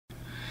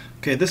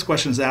Okay, this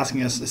question is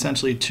asking us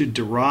essentially to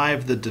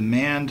derive the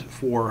demand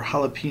for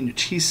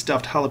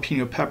cheese-stuffed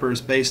jalapeno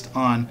peppers based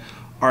on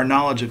our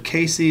knowledge of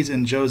Casey's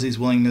and Josie's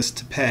willingness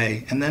to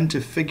pay, and then to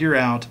figure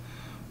out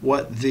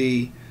what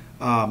the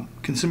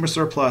consumer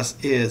surplus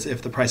is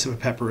if the price of a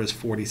pepper is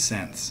 40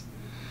 cents.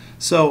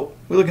 So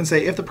we look and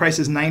say, if the price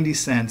is 90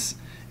 cents,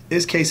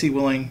 is Casey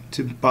willing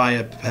to buy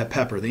a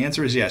pepper? The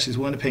answer is yes, she's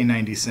willing to pay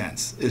 90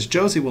 cents. Is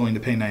Josie willing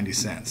to pay 90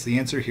 cents? The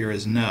answer here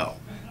is no.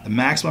 The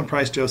maximum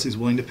price Josie's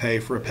willing to pay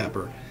for a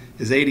pepper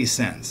is 80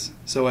 cents.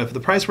 So if the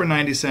price were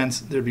 90 cents,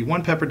 there'd be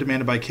one pepper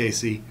demanded by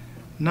Casey,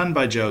 none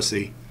by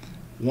Josie,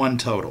 one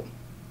total.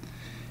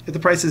 If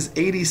the price is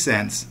 80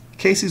 cents,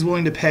 Casey's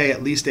willing to pay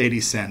at least 80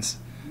 cents,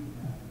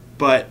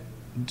 but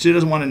she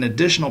doesn't want an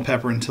additional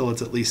pepper until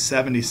it's at least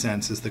 70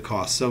 cents is the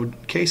cost. So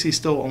Casey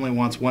still only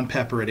wants one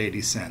pepper at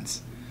 80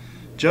 cents.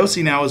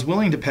 Josie now is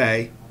willing to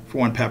pay for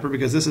one pepper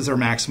because this is her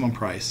maximum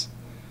price.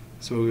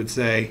 So we would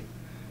say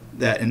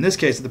that in this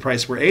case, if the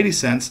price were 80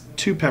 cents,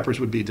 2 peppers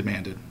would be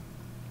demanded.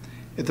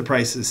 If the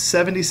price is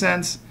 70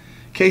 cents,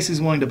 Casey's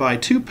willing to buy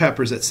 2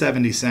 peppers at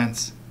 70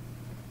 cents.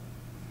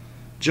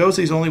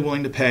 Josie's only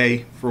willing to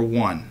pay for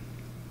 1.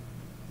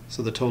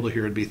 So the total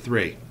here would be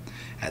 3.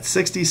 At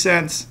 60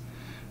 cents,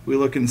 we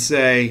look and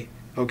say,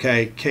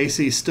 okay,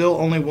 Casey's still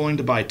only willing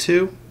to buy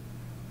 2.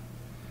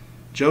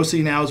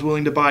 Josie now is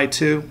willing to buy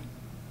 2.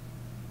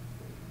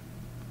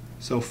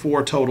 So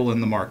 4 total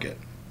in the market.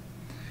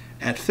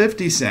 At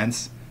 50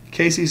 cents,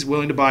 Casey's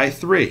willing to buy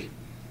 3.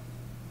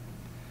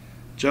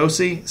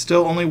 Josie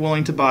still only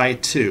willing to buy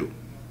 2.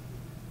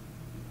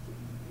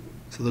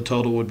 So the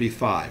total would be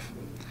 5.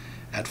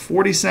 At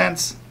 40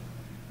 cents,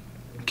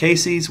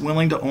 Casey's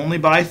willing to only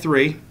buy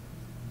 3.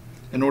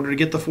 In order to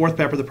get the 4th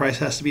pepper, the price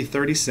has to be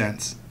 30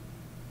 cents.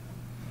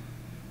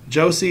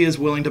 Josie is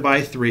willing to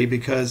buy 3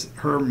 because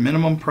her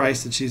minimum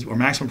price or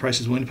maximum price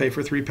she's willing to pay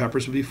for 3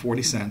 peppers would be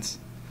 40 cents.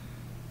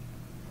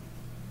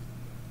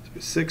 So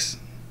 6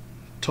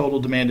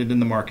 total demanded in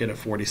the market at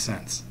 40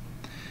 cents.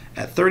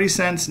 At 30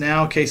 cents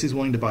now, Casey's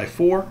willing to buy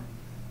 4.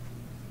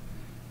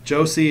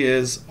 Josie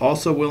is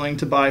also willing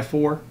to buy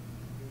 4.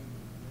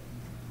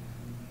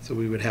 So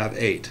we would have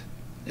 8.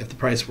 If the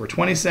price were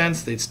 20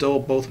 cents, they'd still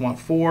both want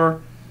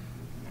 4.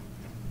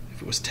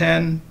 If it was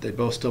 10, they'd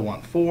both still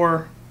want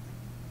 4.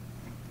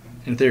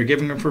 And if they were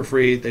giving them for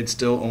free, they'd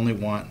still only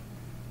want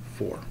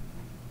 4.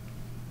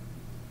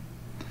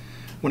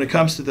 When it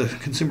comes to the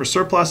consumer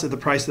surplus, if the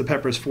price of the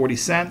pepper is 40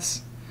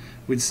 cents,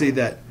 we'd see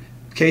that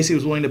Casey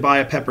was willing to buy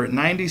a pepper at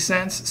 90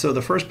 cents. So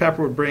the first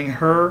pepper would bring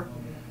her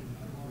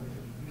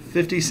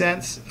 50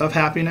 cents of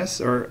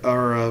happiness or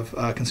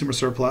of consumer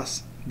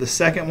surplus. The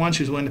second one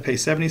she was willing to pay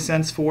 70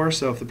 cents for,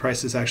 so if the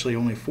price is actually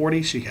only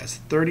 40, she has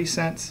 30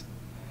 cents.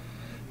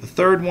 The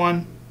third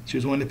one, she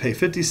was willing to pay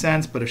 50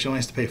 cents, but if she only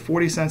has to pay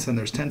 40 cents, then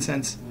there's 10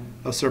 cents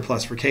of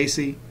surplus for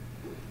Casey.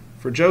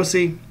 For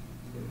Josie,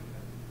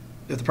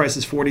 if the price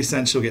is 40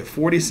 cents, she'll get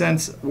 40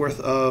 cents worth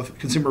of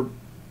consumer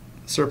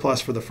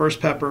surplus for the first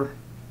pepper.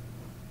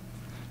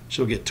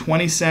 She'll get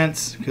 20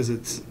 cents because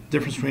it's the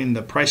difference between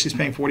the price she's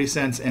paying 40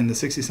 cents and the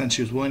 60 cents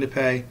she was willing to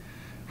pay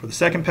for the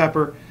second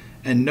pepper,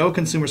 and no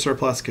consumer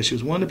surplus because she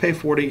was willing to pay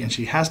 40 and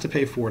she has to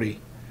pay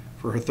 40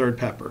 for her third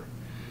pepper.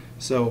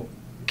 So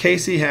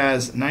Casey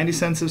has 90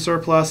 cents of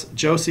surplus,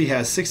 Josie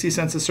has 60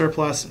 cents of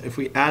surplus. If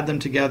we add them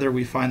together,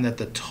 we find that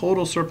the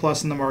total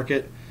surplus in the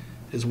market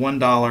is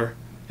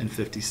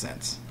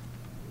 $1.50.